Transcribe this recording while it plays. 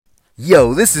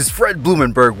Yo, this is Fred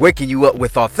Blumenberg waking you up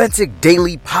with authentic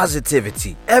daily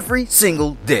positivity. Every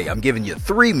single day, I'm giving you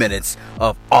 3 minutes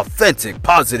of authentic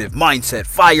positive mindset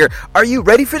fire. Are you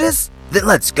ready for this? Then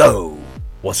let's go.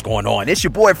 What's going on? It's your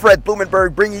boy Fred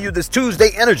Blumenberg bringing you this Tuesday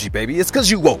energy, baby. It's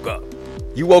because you woke up.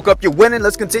 You woke up, you're winning.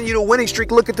 Let's continue the winning streak.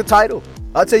 Look at the title.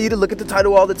 I'll tell you to look at the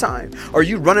title all the time. Are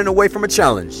you running away from a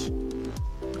challenge?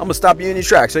 I'm going to stop you in your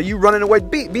tracks. Are you running away?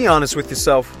 Be honest with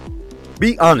yourself.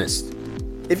 Be honest.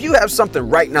 If you have something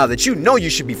right now that you know you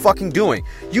should be fucking doing,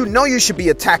 you know you should be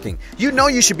attacking, you know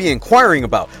you should be inquiring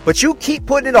about, but you keep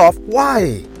putting it off,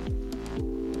 why?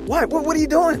 Why? What are you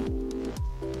doing?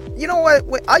 You know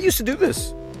what? I used to do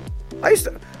this.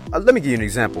 Let me give you an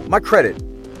example. My credit.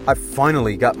 I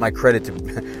finally got my credit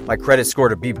score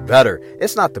to be better.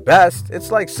 It's not the best.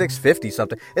 It's like 650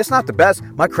 something. It's not the best.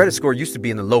 My credit score used to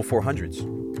be in the low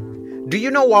 400s. Do you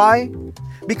know why?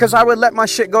 Because I would let my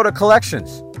shit go to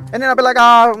collections. And then I'd be like,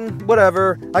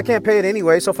 whatever. I can't pay it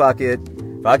anyway, so fuck it.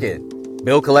 Fuck it.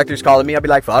 Bill collectors calling me. I'd be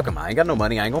like, fuck them. I ain't got no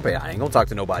money. I ain't gonna pay. I ain't gonna talk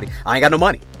to nobody. I ain't got no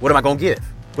money. What am I gonna give?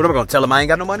 What am I gonna tell them I ain't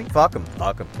got no money? Fuck them.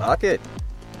 Fuck them. Fuck it.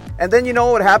 And then you know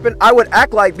what would happen? I would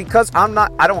act like because I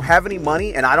don't have any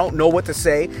money and I don't know what to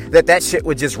say, that shit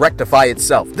would just rectify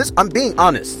itself. I'm being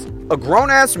honest. A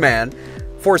grown-ass man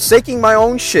forsaking my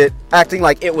own shit, acting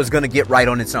like it was gonna get right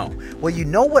on its own. Well, you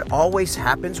know what always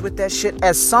happens with that shit?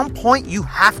 At some point, you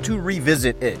have to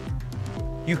revisit it.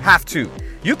 You have to.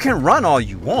 You can run all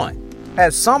you want.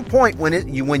 At some point,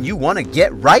 when you want to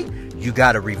get right, you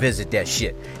gotta revisit that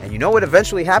shit. And you know what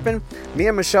eventually happened? Me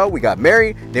and Michelle, we got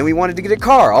married. Then we wanted to get a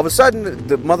car. All of a sudden,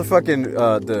 the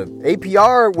motherfucking the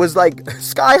APR was like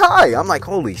sky high. I'm like,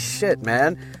 holy shit,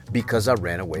 man, because I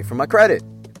ran away from my credit.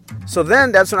 So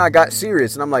then that's when I got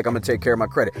serious and I'm like, I'm going to take care of my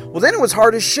credit. Well, then it was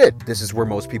hard as shit. This is where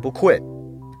most people quit.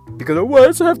 Because why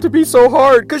does it have to be so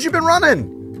hard? Because you've been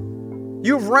running.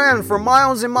 You've ran for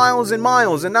miles and miles and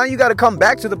miles. And now you got to come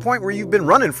back to the point where you've been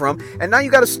running from. And now you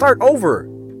got to start over.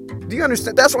 Do you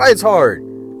understand? That's why it's hard.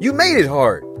 You made it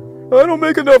hard. I don't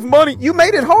make enough money. You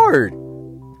made it hard.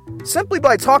 Simply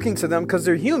by talking to them because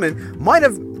they're human might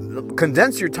have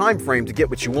condensed your time frame to get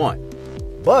what you want.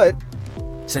 But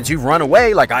since you've run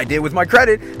away like I did with my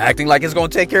credit, acting like it's going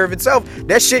to take care of itself,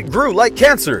 that shit grew like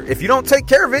cancer. If you don't take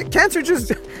care of it, cancer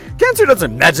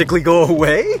doesn't magically go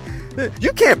away.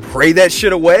 You can't pray that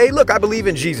shit away. Look, I believe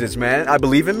in Jesus, man. I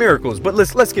believe in miracles. But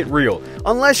let's get real.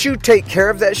 Unless you take care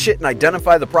of that shit and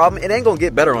identify the problem, it ain't going to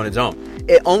get better on its own.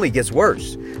 It only gets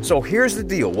worse. So here's the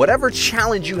deal. Whatever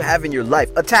challenge you have in your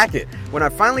life, attack it. When I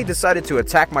finally decided to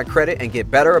attack my credit and get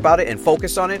better about it and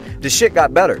focus on it, the shit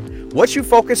got better. What you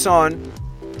focus on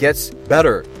gets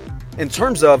better. In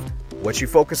terms of what you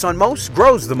focus on most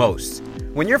grows the most.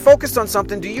 When you're focused on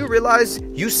something, do you realize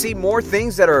you see more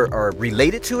things that are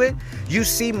related to it? You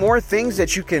see more things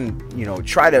that you can,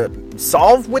 try to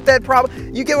solve with that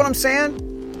problem. You get what I'm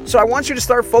saying? So I want you to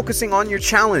start focusing on your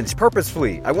challenge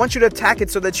purposefully. I want you to attack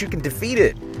it so that you can defeat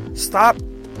it. Stop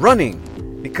running.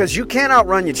 Because you can't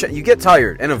outrun you get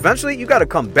tired. And eventually you got to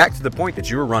come back to the point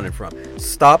that you were running from.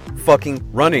 Stop fucking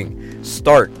running.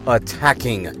 Start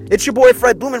attacking. It's your boy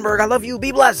Fred Blumenberg. I love you.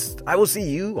 Be blessed. I will see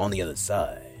you on the other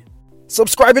side.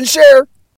 Subscribe and share.